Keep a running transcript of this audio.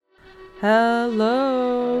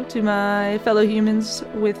Hello to my fellow humans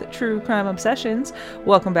with true crime obsessions.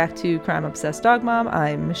 Welcome back to Crime Obsessed Dog Mom.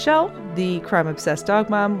 I'm Michelle, the Crime Obsessed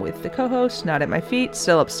Dog Mom with the co-host, not at my feet,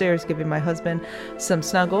 still upstairs giving my husband some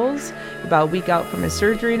snuggles. About a week out from his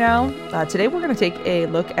surgery now. Today we're going to take a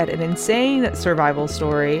look at an insane survival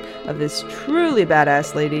story of this truly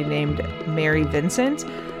badass lady named Mary Vincent.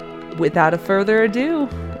 Without a further ado,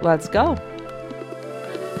 let's go.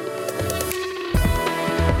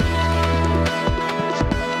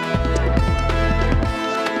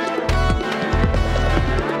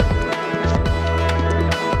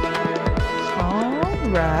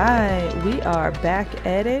 Right, we are back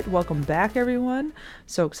at it. Welcome back, everyone.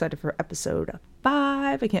 So excited for episode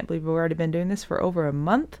 5. I can't believe we've already been doing this for over a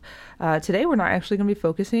month. Today, we're not actually going to be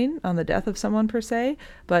focusing on the death of someone per se,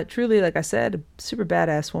 but truly, like I said, a super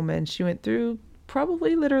badass woman. She went through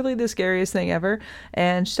probably literally the scariest thing ever,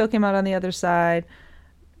 and she still came out on the other side,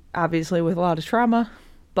 obviously with a lot of trauma,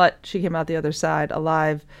 but she came out the other side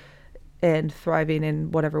alive and thriving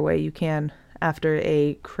in whatever way you can after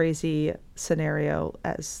a crazy scenario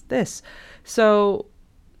as this. So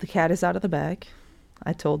the cat is out of the bag.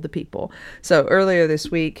 I told the people. So earlier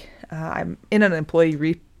this week, I'm in an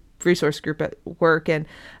employee resource group at work, and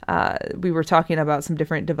we were talking about some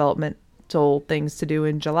different developmental things to do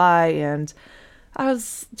in July, and I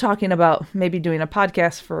was talking about maybe doing a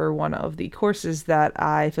podcast for one of the courses that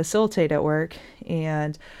I facilitate at work,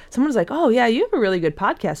 and someone was like, "Oh yeah, you have a really good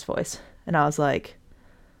podcast voice." And I was like,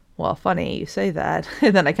 well, funny you say that.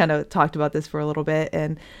 And then I kind of talked about this for a little bit.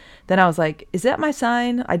 And then I was like, is that my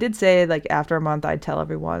sign? I did say like after a month, I'd tell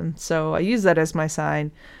everyone. So I use that as my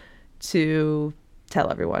sign to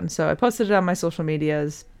tell everyone. So I posted it on my social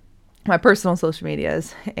medias, my personal social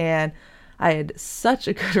medias, and I had such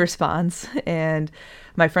a good response. And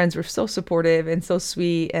my friends were so supportive and so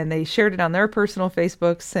sweet. And they shared it on their personal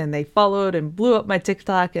Facebooks, and they followed and blew up my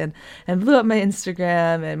TikTok and blew up my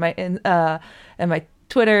Instagram and my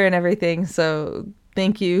Twitter and everything. So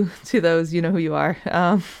thank you to those, you know who you are.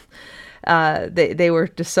 They were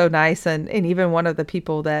just so nice. And even one of the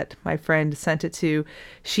people that my friend sent it to,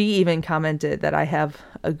 she even commented that I have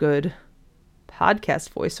a good podcast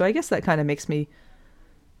voice. So I guess that kind of makes me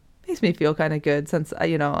feel kind of good, since,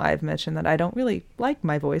 I've mentioned that I don't really like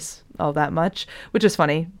my voice all that much, which is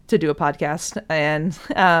funny to do a podcast. And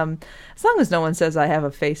as long as no one says I have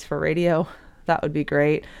a face for radio, that would be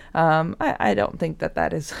great. I don't think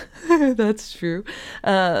that is that's true.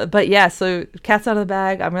 But yeah, so cat's out of the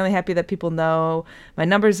bag. I'm really happy that people know. My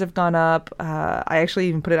numbers have gone up. I actually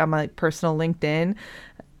even put it on my personal LinkedIn,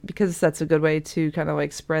 because that's a good way to kind of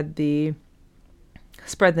like spread the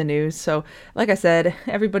news. So like I said,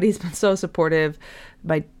 everybody's been so supportive.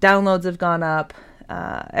 My downloads have gone up.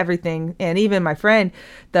 Everything. And even my friend,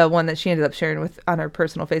 the one that she ended up sharing with on her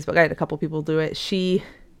personal Facebook, I had a couple people do it. She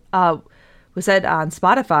was said on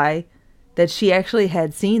Spotify that she actually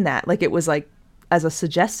had seen that. Like it was like as a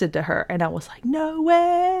suggested to her. And I was like, no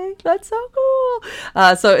way. That's so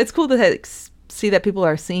cool. So it's cool to see that people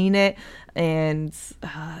are seeing it, and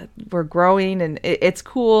we're growing, and it's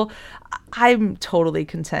cool. I'm totally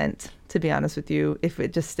content, to be honest with you, if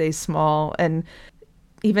it just stays small. And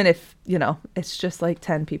even if, it's just like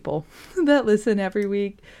 10 people that listen every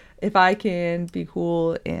week, if I can be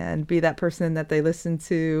cool and be that person that they listen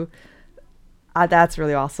to, that's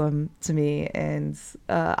really awesome to me. And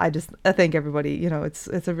I thank everybody.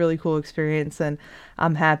 It's a really cool experience, and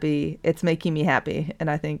I'm happy. It's making me happy. And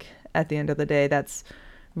I think at the end of the day, that's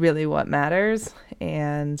really what matters.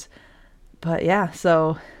 But yeah,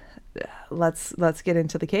 so let's get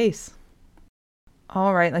into the case.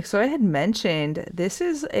 All right. So I had mentioned, this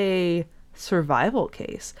is a survival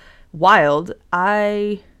case. Wild.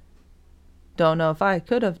 I don't know if I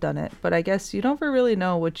could have done it, but I guess you don't really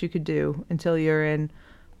know what you could do until you're in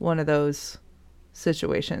one of those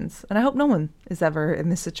situations. And I hope no one is ever in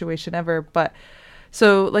this situation ever. But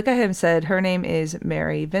so like I had said, her name is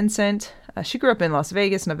Mary Vincent. She grew up in Las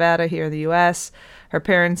Vegas, Nevada, here in the U.S. Her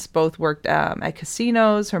parents both worked at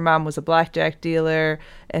casinos. Her mom was a blackjack dealer,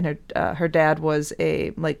 and her dad was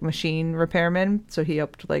a machine repairman. So he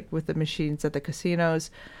helped with the machines at the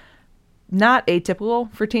casinos. Not atypical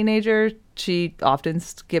for teenagers. She often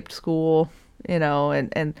skipped school,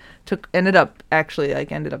 and ended up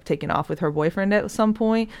taking off with her boyfriend at some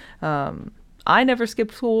point. I never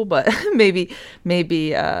skipped school, but maybe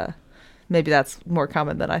that's more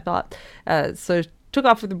common than I thought. So took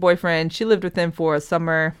off with her boyfriend. She lived with him for a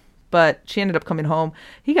summer, but she ended up coming home.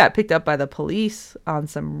 He got picked up by the police on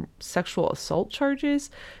some sexual assault charges.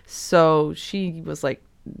 So she was like,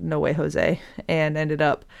 no way, Jose, and ended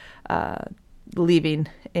up leaving.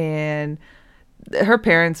 And her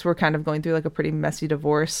parents were kind of going through like a pretty messy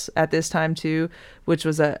divorce at this time too, which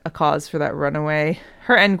was a cause for that runaway.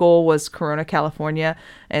 Her end goal was Corona, California,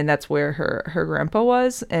 and that's where her grandpa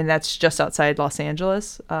was, and that's just outside Los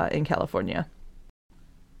Angeles, in California.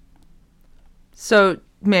 So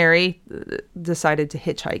Mary decided to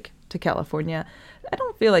hitchhike to California. I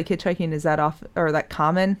don't feel like hitchhiking is that that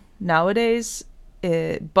common nowadays,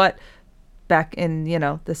 but back in,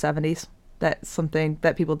 the 70s, that's something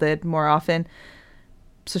that people did more often.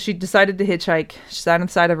 So she decided to hitchhike. She sat on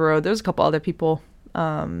the side of the road. There was a couple other people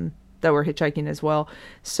that were hitchhiking as well.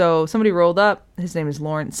 So somebody rolled up. His name is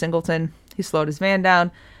Lawrence Singleton. He slowed his van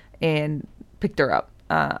down and picked her up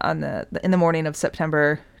in the morning of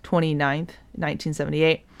September 29th,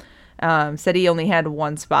 1978. Said he only had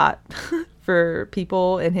one spot for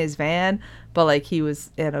people in his van, but like he was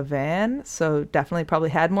in a van, so definitely probably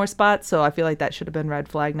had more spots. So I feel like that should have been red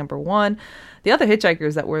flag number one. The other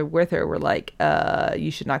hitchhikers that were with her were like, you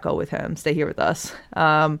should not go with him. Stay here with us.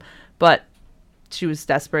 But she was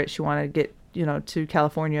desperate. She wanted to get, to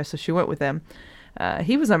California. So she went with him.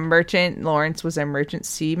 He was a merchant. Lawrence was a merchant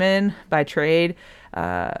seaman by trade.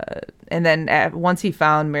 And then once he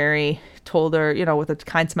found Mary, told her, with a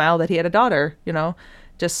kind smile that he had a daughter,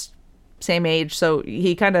 just same age. So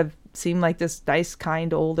he kind of seemed like this nice,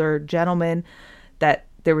 kind, older gentleman that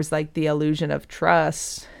there was like the illusion of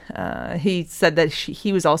trust. He said that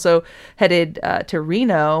he was also headed to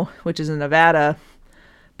Reno, which is in Nevada,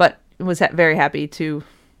 but was very happy to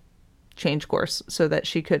change course so that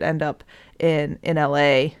she could end up in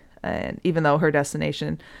LA. And even though her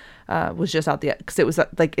destination was just out because it was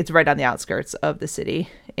like it's right on the outskirts of the city,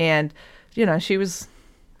 and he was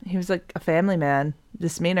like a family man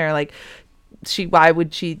demeanor. Like why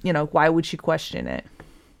would she question it?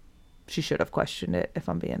 She should have questioned it, if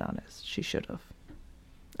I'm being honest. She should have.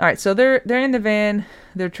 All right, so they're in the van,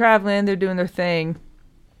 they're traveling, they're doing their thing.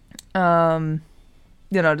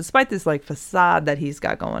 Despite this like facade that he's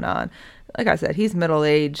got going on, like I said, he's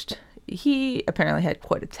middle-aged. He apparently had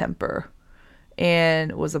quite a temper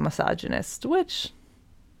and was a misogynist, which,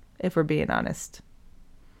 if we're being honest,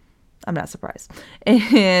 I'm not surprised.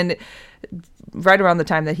 And right around the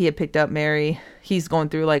time that he had picked up Mary, he's going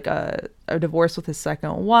through like a divorce with his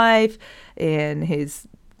second wife, and his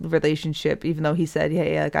relationship, even though he said,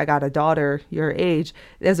 hey, like I got a daughter your age,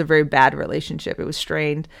 it was a very bad relationship. It was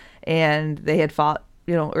strained, and they had fought,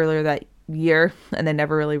 earlier that year, and they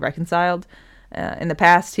never really reconciled. In the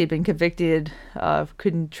past, he'd been convicted of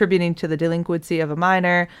contributing to the delinquency of a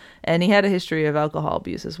minor, and he had a history of alcohol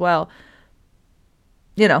abuse as well.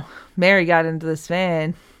 Mary got into this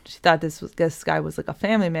van. She thought this guy was like a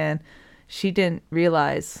family man. She didn't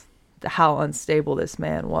realize how unstable this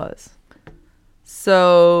man was.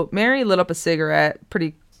 So Mary lit up a cigarette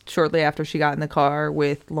pretty shortly after she got in the car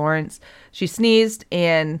with Lawrence. She sneezed,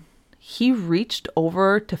 and he reached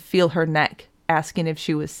over to feel her neck, asking if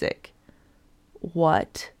she was sick.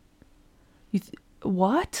 What?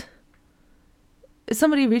 What? If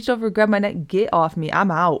somebody reached over and grabbed my neck, get off me. I'm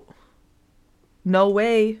out. No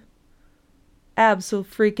way.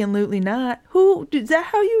 Absolutely not. Is that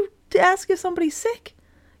how you ask if somebody's sick?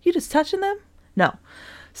 You just touching them? No.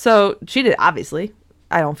 So she did, obviously.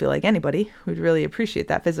 I don't feel like anybody would really appreciate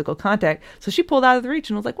that physical contact. So she pulled out of the reach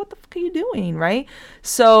and was like, what the fuck are you doing, right?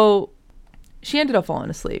 So she ended up falling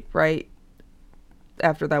asleep, right?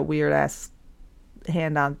 After that weird ass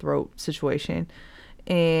hand on throat situation.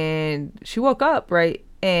 And she woke up, right?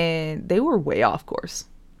 And they were way off course.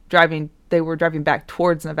 They were driving back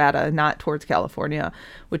towards Nevada, not towards California,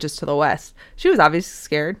 which is to the west. She was obviously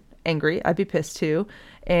scared, angry. I'd be pissed too.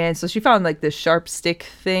 And so she found like this sharp stick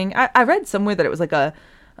thing. I read somewhere that it was like a,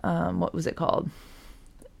 what was it called?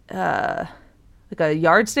 Like a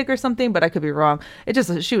yardstick or something, but I could be wrong.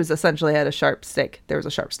 She was essentially had a sharp stick. There was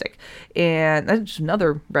a sharp stick. And that's just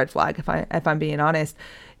another red flag if I'm being honest.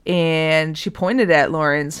 And she pointed at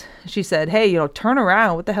Lawrence. She said, hey, turn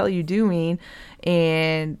around. What the hell are you doing?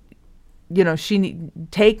 And,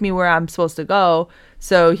 take me where I'm supposed to go.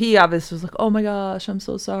 So he obviously was like, oh my gosh, I'm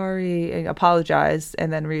so sorry, and apologized,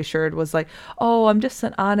 and then reassured was like, oh, I'm just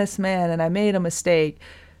an honest man and I made a mistake.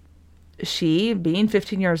 She, being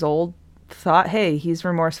 15 years old, thought, hey, he's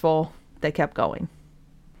remorseful. They kept going.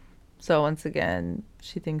 So once again,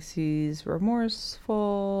 she thinks he's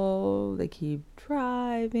remorseful. They keep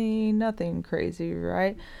driving. Nothing crazy,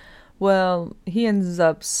 right? Well, he ends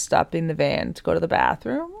up stopping the van to go to the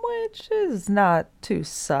bathroom, which is not too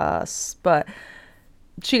sus, but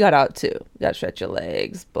she got out too. You gotta stretch your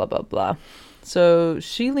legs, blah, blah, blah. So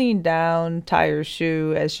she leaned down, tie her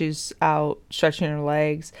shoe as she's out stretching her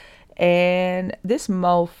legs, and this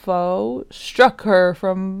mofo struck her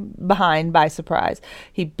from behind by surprise.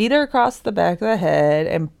 He beat her across the back of the head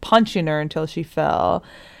and punching her until she fell.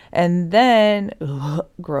 And then, ugh,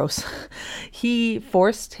 gross, he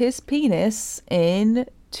forced his penis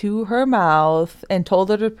into her mouth and told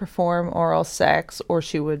her to perform oral sex or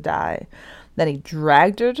she would die. Then he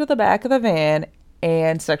dragged her to the back of the van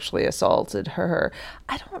and sexually assaulted her.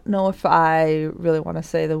 I don't know if I really want to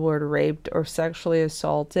say the word raped or sexually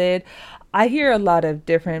assaulted. I hear a lot of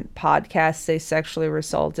different podcasts say sexually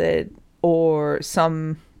assaulted or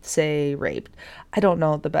some say raped. I don't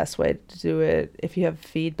know the best way to do it. If you have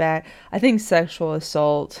feedback, I think sexual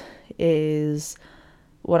assault is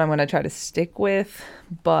what I'm going to try to stick with.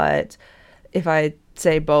 But if I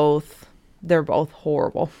say both, they're both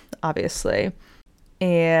horrible, obviously.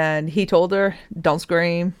 And he told her, don't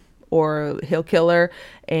scream or he'll kill her,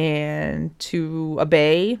 and to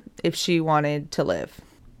obey if she wanted to live.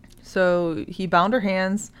 So he bound her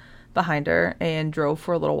hands behind her and drove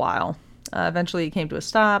for a little while. Eventually he came to a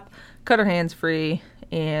stop, cut her hands free,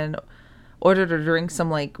 and ordered her to drink some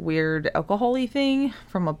like weird alcohol-y thing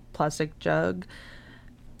from a plastic jug.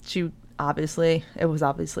 It was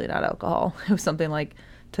obviously not alcohol. It was something like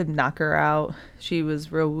to knock her out. She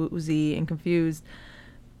was real woozy and confused.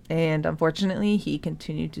 And unfortunately, he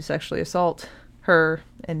continued to sexually assault her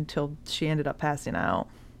until she ended up passing out.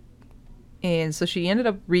 And so she ended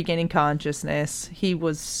up regaining consciousness. He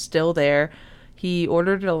was still there. He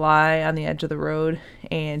ordered her to lie on the edge of the road,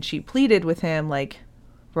 and she pleaded with him like,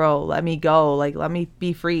 bro, let me go. Like, let me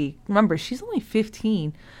be free. Remember, she's only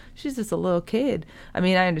 15. She's just a little kid. I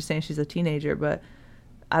mean, I understand she's a teenager, but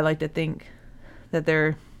I like to think that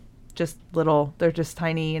they're just little. They're just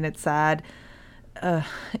tiny, and it's sad.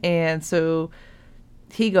 And so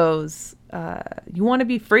he goes, you want to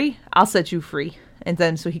be free? I'll set you free. And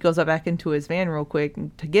then so he goes up back into his van real quick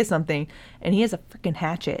to get something, and he has a freaking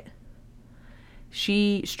hatchet.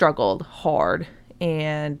 She struggled hard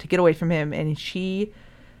and to get away from him, and she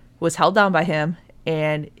was held down by him,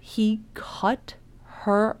 and he cut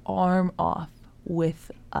her arm off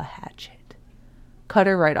with a hatchet. Cut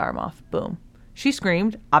her right arm off. Boom. She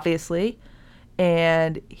screamed, obviously,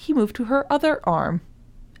 and he moved to her other arm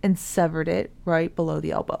and severed it right below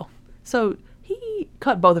the elbow. So he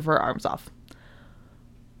cut both of her arms off.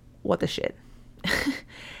 What the shit?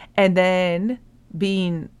 And then,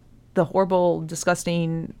 being the horrible,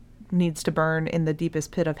 disgusting, needs to burn in the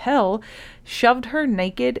deepest pit of hell, shoved her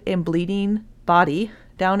naked and bleeding body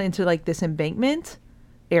down into like this embankment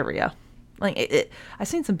area. Like I've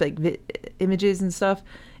seen some big images and stuff,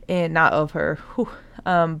 and not of her,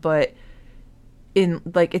 but in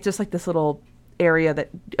like it's just like this little area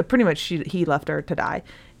that pretty much he left her to die,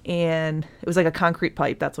 and it was like a concrete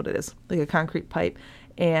pipe. That's what it is, like a concrete pipe,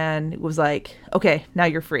 and it was like, okay, now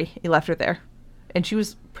you're free. He left her there, and she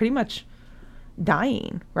was pretty much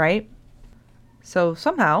dying, right? So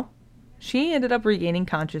somehow she ended up regaining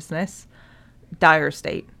consciousness. Dire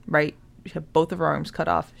state, right? She had both of her arms cut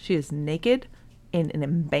off. She is naked in an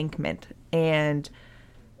embankment and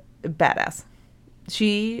badass.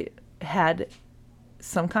 She had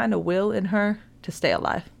some kind of will in her to stay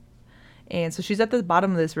alive. And so she's at the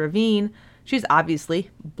bottom of this ravine. She's obviously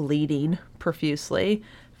bleeding profusely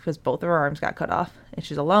because both of her arms got cut off, and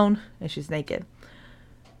she's alone and she's naked.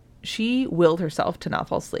 She willed herself to not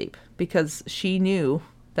fall asleep because she knew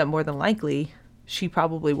that more than likely she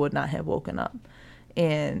probably would not have woken up.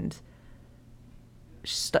 And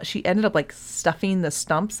she ended up like stuffing the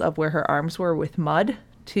stumps of where her arms were with mud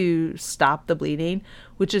to stop the bleeding,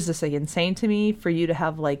 which is just like insane to me, for you to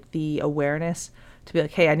have like the awareness to be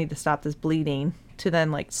like, hey, I need to stop this bleeding, to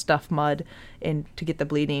then like stuff mud and to get the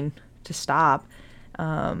bleeding to stop.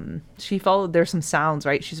 She followed, there's some sounds,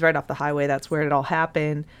 right? She's right off the highway. That's where it all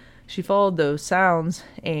happened. She followed those sounds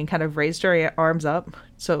and kind of raised her arms up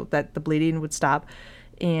so that the bleeding would stop.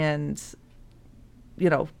 And, you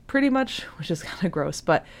know, pretty much, which is kind of gross,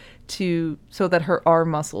 but so that her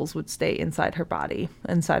arm muscles would stay inside her body,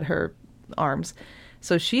 inside her arms.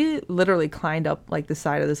 So she literally climbed up like the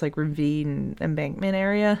side of this like ravine embankment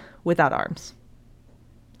area without arms.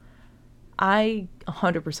 I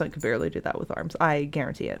 100% could barely do that with arms. I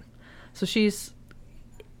guarantee it. So she's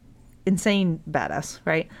insane badass,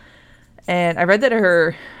 right? And I read that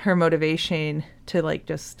her motivation to like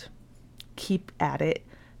just keep at it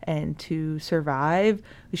and to survive,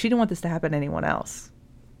 she didn't want this to happen to anyone else.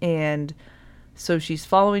 And so she's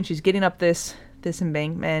getting up this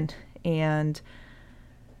embankment, and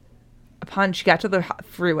she got to the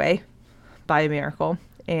freeway by a miracle,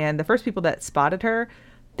 and the first people that spotted her,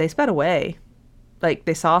 they sped away. Like,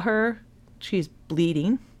 they saw her, she's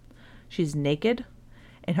bleeding, she's naked,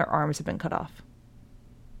 and her arms had been cut off.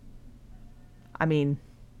 I mean,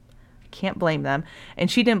 I can't blame them. And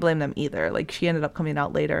she didn't blame them either. Like, she ended up coming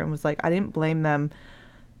out later and was like, I didn't blame them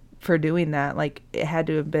for doing that. Like, it had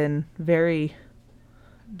to have been very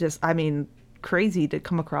crazy to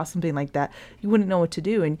come across something like that. You wouldn't know what to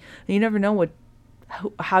do, and you never know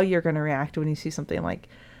how you're going to react when you see something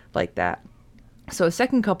like that. So a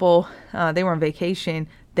second couple, they were on vacation.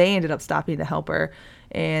 They ended up stopping to help her,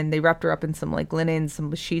 and they wrapped her up in some like linens,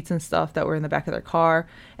 some sheets and stuff that were in the back of their car,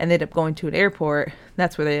 and they ended up going to an airport.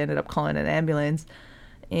 That's where they ended up calling an ambulance.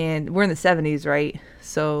 And we're in the 70s, right?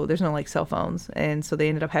 So there's no like cell phones. And so they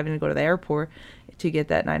ended up having to go to the airport to get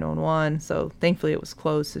that 911. So thankfully it was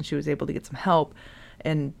closed and she was able to get some help.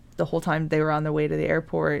 And the whole time they were on their way to the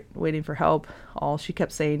airport waiting for help, all she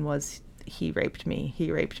kept saying was, he raped me,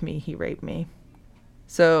 he raped me, he raped me.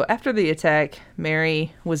 So after the attack,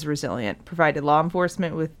 Mary was resilient, provided law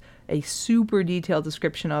enforcement with a super detailed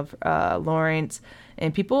description of Lawrence,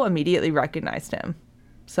 and people immediately recognized him.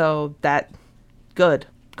 So that, good.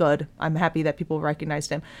 I'm happy that people recognized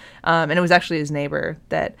him. And it was actually his neighbor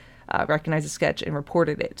that recognized the sketch and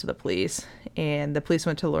reported it to the police. And the police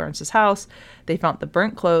went to Lawrence's house. They found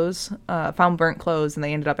burnt clothes, and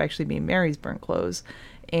they ended up actually being Mary's burnt clothes.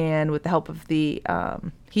 And with the help of he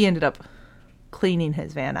ended up cleaning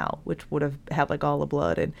his van out, which would have had like all the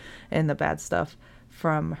blood and the bad stuff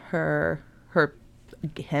from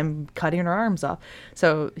him cutting her arms off.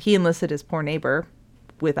 So he enlisted his poor neighbor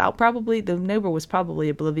the neighbor was probably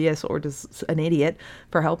oblivious or just an idiot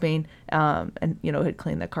for helping, and had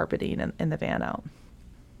cleaned the carpeting and the van out.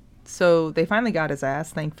 So they finally got his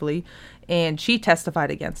ass, thankfully, and she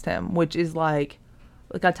testified against him, which is like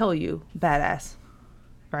I tell you, badass,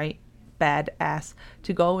 right? Badass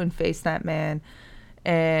to go and face that man.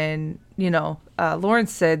 And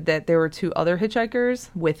Lawrence said that there were 2 other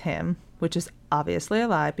hitchhikers with him, which is obviously a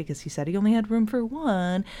lie because he said he only had room for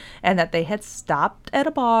one, and that they had stopped at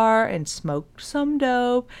a bar and smoked some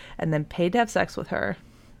dope and then paid to have sex with her.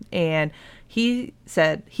 And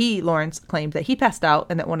Lawrence claimed that he passed out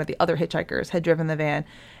and that one of the other hitchhikers had driven the van,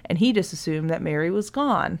 and he just assumed that Mary was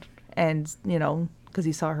gone, and because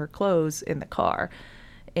he saw her clothes in the car,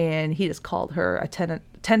 and he just called her a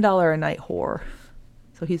 $10 a night whore.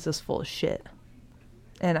 So he's just full of shit.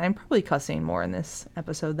 And I'm probably cussing more in this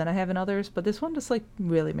episode than I have in others, but this one just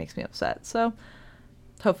really makes me upset. So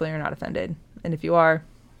hopefully you're not offended. And if you are,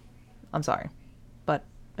 I'm sorry, but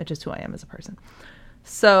it's just who I am as a person.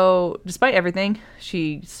 So despite everything,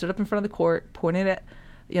 she stood up in front of the court, pointed at,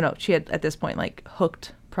 she had at this point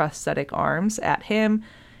hooked prosthetic arms at him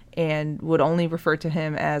and would only refer to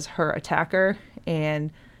him as her attacker,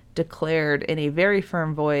 and declared in a very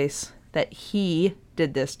firm voice that he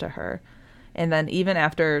did this to her. And then even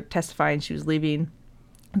after testifying, she was leaving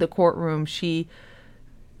the courtroom,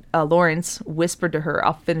 Lawrence whispered to her,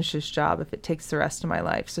 I'll finish this job if it takes the rest of my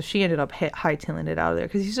life. So she ended up hightailing it out of there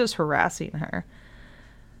because he's just harassing her.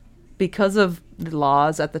 Because of the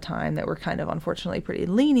laws at the time that were kind of unfortunately pretty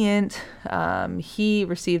lenient, he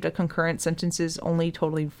received a concurrent sentences only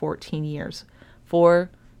totaling 14 years for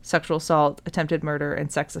sexual assault, attempted murder,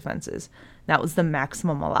 and sex offenses. That was the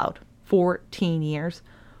maximum allowed. 14 years.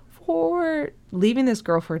 For leaving this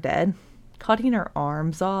girl for dead, cutting her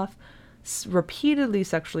arms off, repeatedly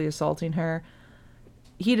sexually assaulting her.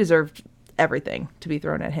 He deserved everything to be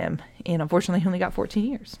thrown at him, and unfortunately he only got 14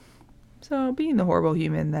 years. So being the horrible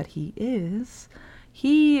human that he is,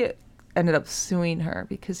 he ended up suing her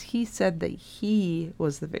because he said that he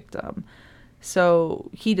was the victim.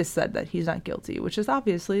 So he just said that he's not guilty, which is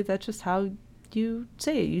obviously, that's just how you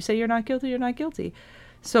say it. You say you're not guilty, you're not guilty.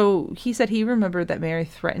 So he said he remembered that Mary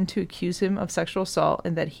threatened to accuse him of sexual assault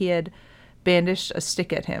and that he had bandaged a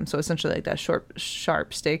stick at him. So essentially that short,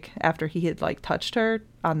 sharp stick after he had touched her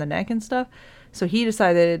on the neck and stuff. So he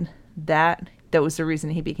decided that was the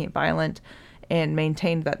reason he became violent, and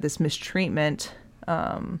maintained that this mistreatment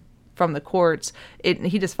from the courts,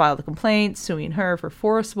 he just filed a complaint suing her for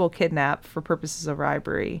forcible kidnap for purposes of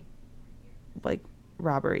robbery.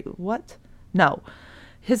 Robbery. What? No.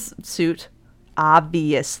 His suit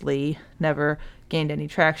obviously never gained any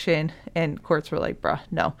traction, and courts were like, bruh,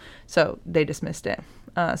 no. So they dismissed it.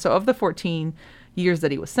 So of the 14 years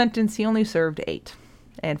that he was sentenced, he only served 8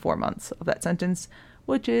 and 4 months of that sentence,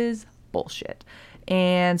 which is bullshit.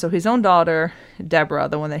 And so his own daughter, Deborah,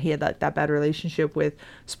 the one that he had that bad relationship with,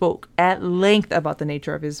 spoke at length about the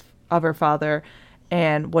nature of her father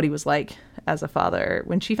and what he was like as a father.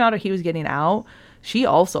 When she found out he was getting out, she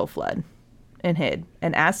also fled and hid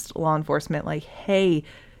and asked law enforcement, hey,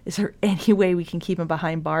 is there any way we can keep him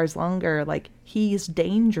behind bars longer? He's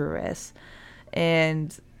dangerous.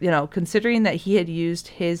 And, considering that he had used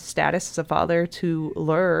his status as a father to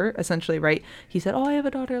lure, essentially, right? He said, "Oh, I have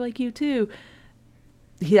a daughter like you too."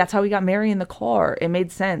 That's how he got Mary in the car. It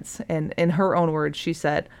made sense. And in her own words, she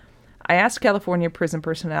said, "I asked California prison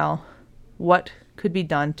personnel what could be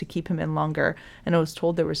done to keep him in longer, and I was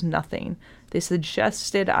told there was nothing. They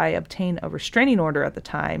suggested I obtain a restraining order at the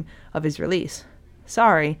time of his release.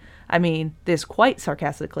 Sorry, I mean this quite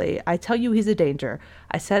sarcastically. I tell you he's a danger.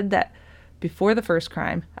 I said that before the first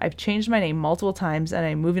crime. I've changed my name multiple times and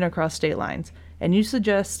I'm moving across state lines. And you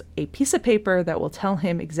suggest a piece of paper that will tell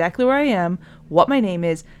him exactly where I am, what my name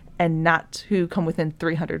is, and not to come within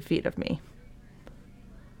 300 feet of me."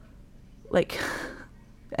 Like,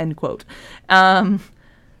 end quote.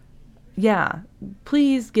 Yeah,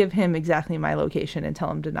 please give him exactly my location and tell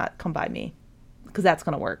him to not come by me, because that's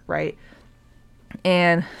going to work, right?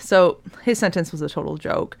 And so his sentence was a total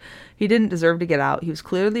joke. He didn't deserve to get out. He was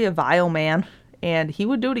clearly a vile man, and he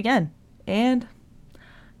would do it again. And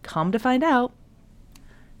come to find out,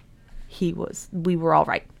 we were all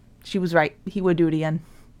right. She was right. He would do it again.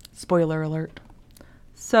 Spoiler alert.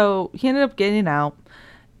 So he ended up getting out.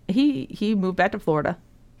 He moved back to Florida.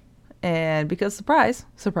 And because, surprise,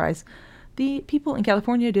 the people in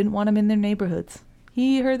California didn't want him in their neighborhoods.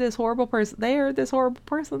 He heard this horrible person. They heard this horrible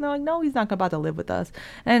person. They're like, "No, he's not about to live with us."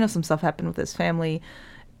 And I know some stuff happened with his family.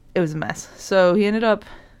 It was a mess. So he ended up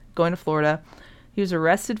going to Florida. He was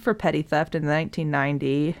arrested for petty theft in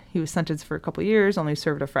 1990. He was sentenced for a couple years, only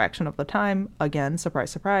served a fraction of the time. Again, surprise,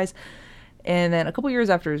 surprise. And then a couple years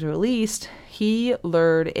after he was released, he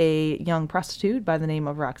lured a young prostitute by the name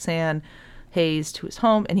of Roxanne Hayes to his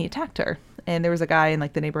home, and he attacked her. And there was a guy in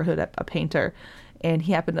the neighborhood, a painter, and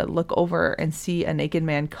he happened to look over and see a naked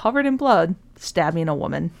man covered in blood stabbing a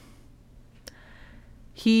woman.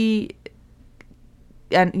 He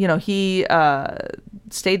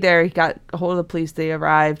stayed there. He got a hold of the police. They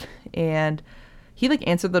arrived, and he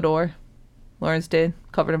answered the door. Lawrence did,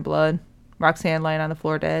 covered in blood. Roxanne lying on the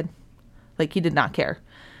floor dead. He did not care.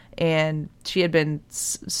 And she had been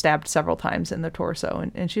stabbed several times in the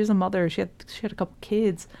torso, and she was a mother. She had a couple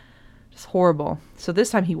kids. Just horrible. So this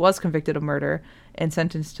time he was convicted of murder and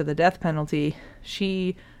sentenced to the death penalty.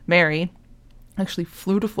 Mary, actually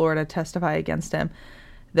flew to Florida to testify against him,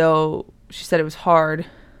 though she said it was hard,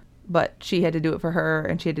 but she had to do it for her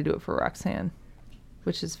and she had to do it for Roxanne,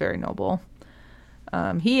 which is very noble.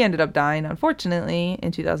 He ended up dying, unfortunately,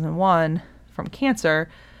 in 2001 from cancer.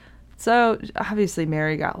 So obviously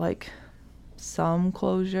Mary got some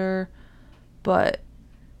closure, but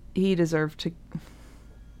he deserved to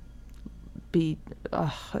be,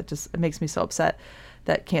 it makes me so upset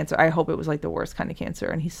that cancer, I hope it was the worst kind of cancer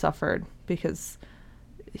and he suffered, because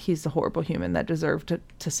he's a horrible human that deserved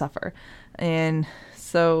to suffer. And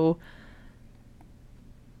so,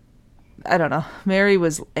 I don't know, Mary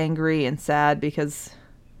was angry and sad because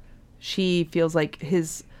she feels like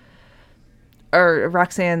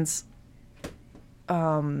Roxanne's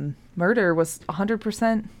murder was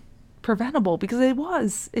 100% preventable, because it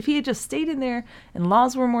was. If he had just stayed in there and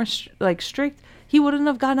laws were more strict, he wouldn't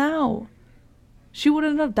have gotten out. She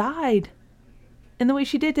wouldn't have died in the way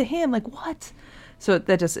she did to him. What? So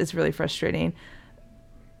that it's really frustrating.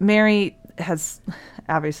 Mary has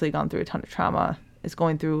obviously gone through a ton of trauma, is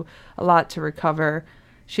going through a lot to recover.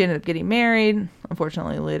 She ended up getting married,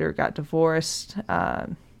 unfortunately later got divorced.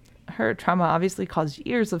 Her trauma obviously caused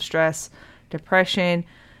years of stress, depression.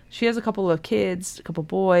 She has a couple of kids, a couple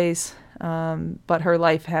boys, but her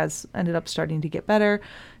life has ended up starting to get better.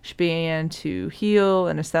 She began to heal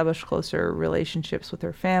and establish closer relationships with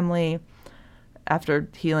her family after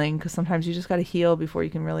healing, because sometimes you just got to heal before you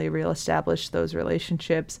can really reestablish those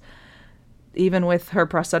relationships. Even with her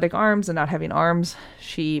prosthetic arms and not having arms,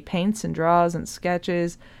 she paints and draws and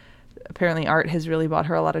sketches. Apparently art has really brought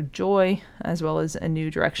her a lot of joy, as well as a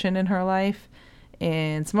new direction in her life.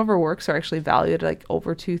 And some of her works are actually valued at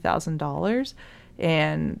over $2,000.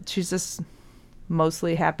 And she's just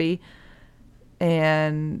mostly happy.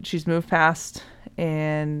 And she's moved past.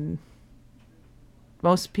 And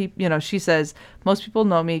most people, she says, most people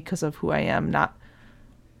know me because of who I am, not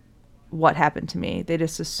what happened to me. They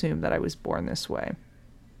just assume that I was born this way.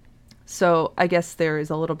 So I guess there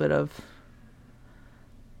is a little bit of,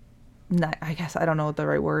 I guess I don't know what the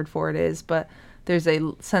right word for it is, but there's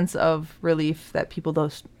a sense of relief that people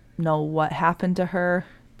don't know what happened to her,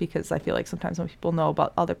 because I feel like sometimes when people know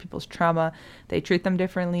about other people's trauma, they treat them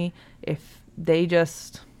differently. If they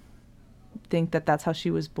just think that that's how she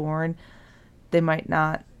was born, they might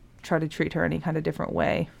not try to treat her any kind of different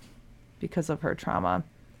way because of her trauma.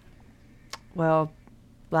 Well,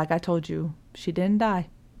 like I told you, she didn't die.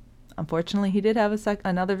 Unfortunately, he did have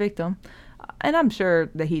another victim. And I'm sure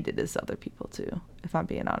that he did this to other people too, if I'm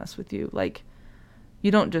being honest with you. Like,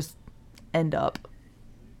 you don't just end up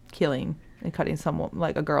killing and cutting someone,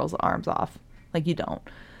 like a girl's arms off. Like, you don't.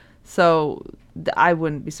 So I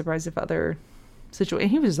wouldn't be surprised if other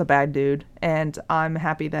situations. He was just a bad dude, and I'm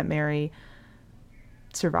happy that Mary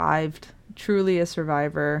survived. Truly a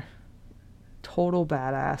survivor. Total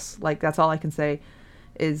badass. Like, that's all I can say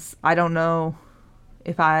is I don't know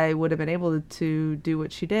if I would have been able to do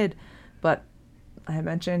what she did, but I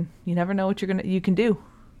mentioned you never know what you can do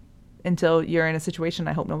until you're in a situation.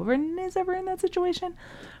 I hope no one is ever in that situation,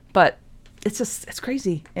 but it's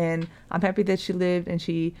crazy, and I'm happy that she lived and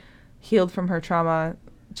she healed from her trauma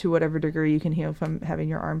to whatever degree you can heal from having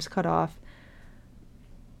your arms cut off.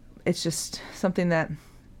 It's just something that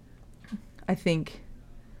I think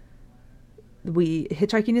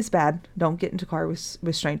hitchhiking is bad. Don't get into car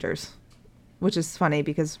with strangers, which is funny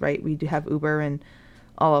because, right, we do have Uber and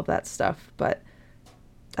all of that stuff, but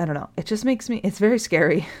I don't know. It just makes me, it's very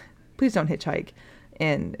scary. Please don't hitchhike.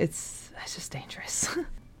 And it's just dangerous.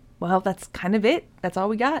 Well, that's kind of it. That's all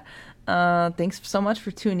we got. Thanks so much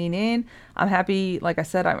for tuning in. I'm happy. Like I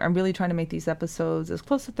said, I'm really trying to make these episodes as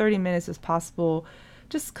close to 30 minutes as possible,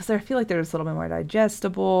 just because I feel like they're just a little bit more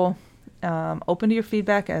digestible. Open to your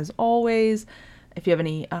feedback as always. If you have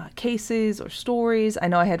any cases or stories, I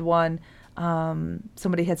know I had one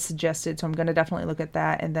somebody had suggested, so I'm going to definitely look at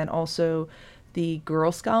that. And then also the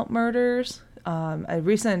Girl Scout murders. A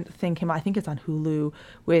recent thing came out, I think it's on Hulu,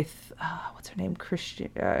 with what's her name,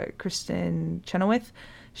 Kristen Chenoweth.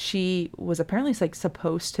 She was apparently like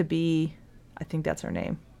supposed to be, I think that's her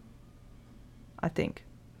name. I think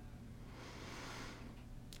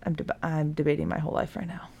I'm debating my whole life right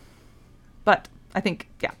now, but I think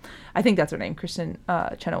that's her name, Kristen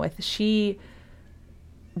Chenoweth. She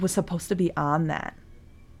was supposed to be on that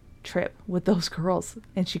trip with those girls,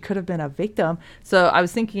 and she could have been a victim. So I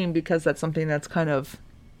was thinking, because that's something that's kind of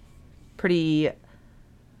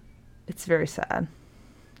it's very sad,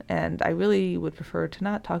 and I really would prefer to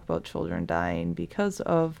not talk about children dying because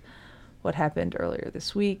of what happened earlier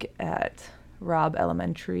this week at Robb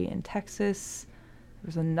Elementary in Texas. There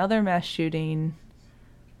was another mass shooting.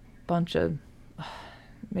 It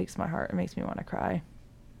makes me want to cry.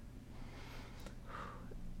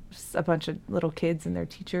 Just a bunch of little kids and their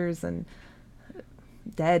teachers, and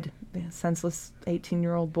dead, senseless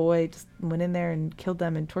 18-year-old boy just went in there and killed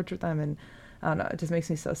them and tortured them, and I don't know, it just makes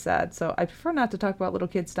me so sad. So I prefer not to talk about little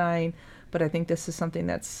kids dying, but I think this is something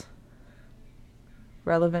that's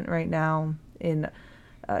relevant right now in,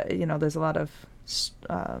 there's a lot of,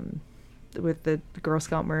 with the Girl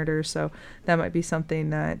Scout murder, so that might be something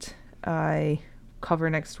that I cover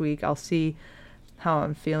next week. I'll see how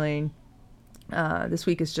I'm feeling. This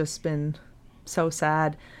week has just been so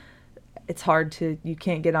sad. It's hard you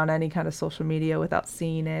can't get on any kind of social media without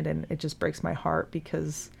seeing it, and it just breaks my heart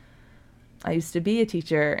because I used to be a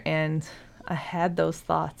teacher, and I had those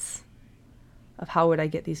thoughts of how would I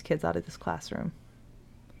get these kids out of this classroom.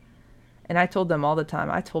 And I told them all the time,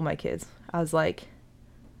 I told my kids, I was like,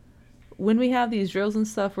 when we have these drills and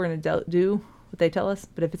stuff, we're going to do what they tell us,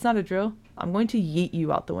 but if it's not a drill, I'm going to yeet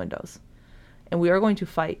you out the windows. And we are going to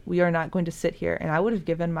fight. We are not going to sit here. And I would have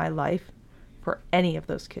given my life for any of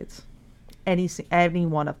those kids. Any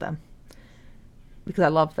one of them. Because I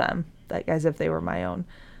love them, like as if they were my own.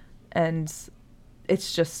 And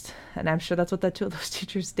it's just, and I'm sure that's what that two of those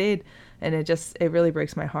teachers did. And it really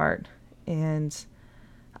breaks my heart. And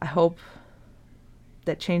I hope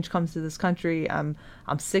that change comes to this country. I'm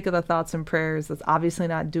sick of the thoughts and prayers. That's obviously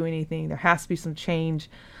not doing anything. There has to be some change.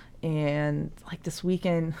 And like this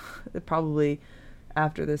weekend, probably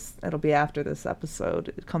it'll be after this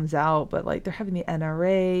episode it comes out, but like they're having the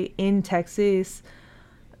NRA in Texas.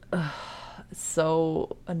 It's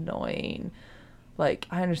so annoying. Like,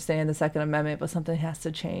 I understand the Second Amendment, but something has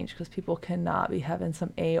to change because people cannot be having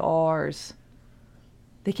some ARs.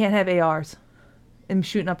 They can't have ARs and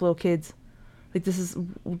shooting up little kids. Like,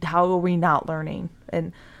 how are we not learning?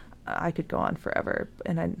 And I could go on forever,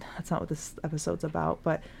 and that's not what this episode's about,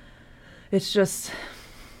 but it's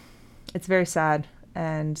very sad,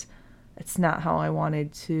 and it's not how I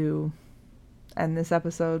wanted to end this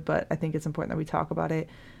episode, but I think it's important that we talk about it.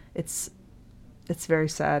 It's very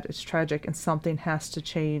sad, it's tragic, and something has to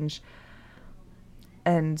change.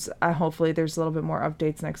 And hopefully there's a little bit more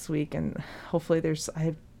updates next week, and hopefully I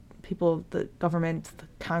have people, the government, the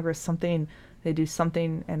Congress, they do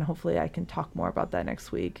something, and hopefully I can talk more about that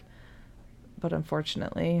next week. But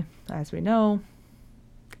unfortunately, as we know,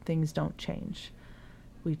 things don't change.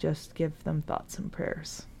 We just give them thoughts and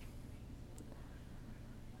prayers.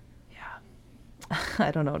 Yeah.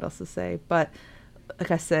 I don't know what else to say, but like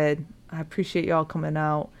I said, I appreciate y'all coming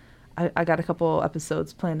out. I got a couple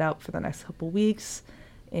episodes planned out for the next couple weeks,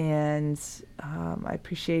 and I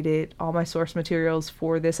appreciate it. All my source materials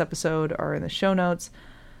for this episode are in the show notes.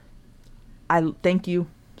 I thank you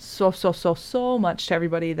so much to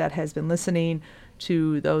everybody that has been listening,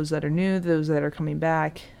 to those that are new, those that are coming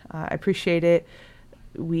back. I appreciate it.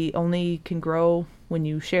 We only can grow when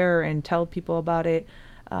you share and tell people about it.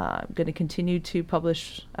 I'm going to continue to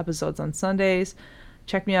publish episodes on Sundays.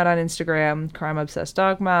 Check me out on Instagram, Crime Obsessed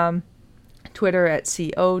Dog Mom, Twitter at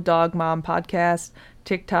CO Dog Mom Podcast,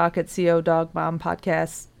 TikTok at CO Dog Mom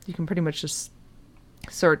Podcast. You can pretty much just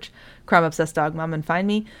search Crime Obsessed Dog Mom and find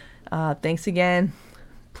me. Thanks again.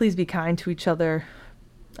 Please be kind to each other.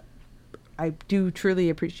 I do truly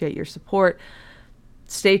appreciate your support.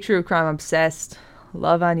 Stay true, Crime Obsessed.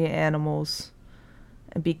 Love on your animals.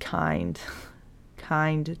 And be kind.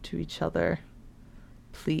 Kind to each other.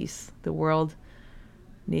 Please. The world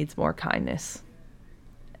needs more kindness.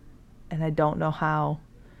 And I don't know how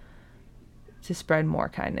to spread more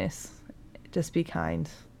kindness. Just be kind.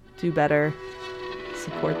 Do better.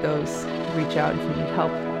 Support those. Reach out if you need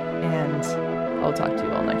help. And I'll talk to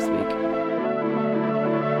you all next week.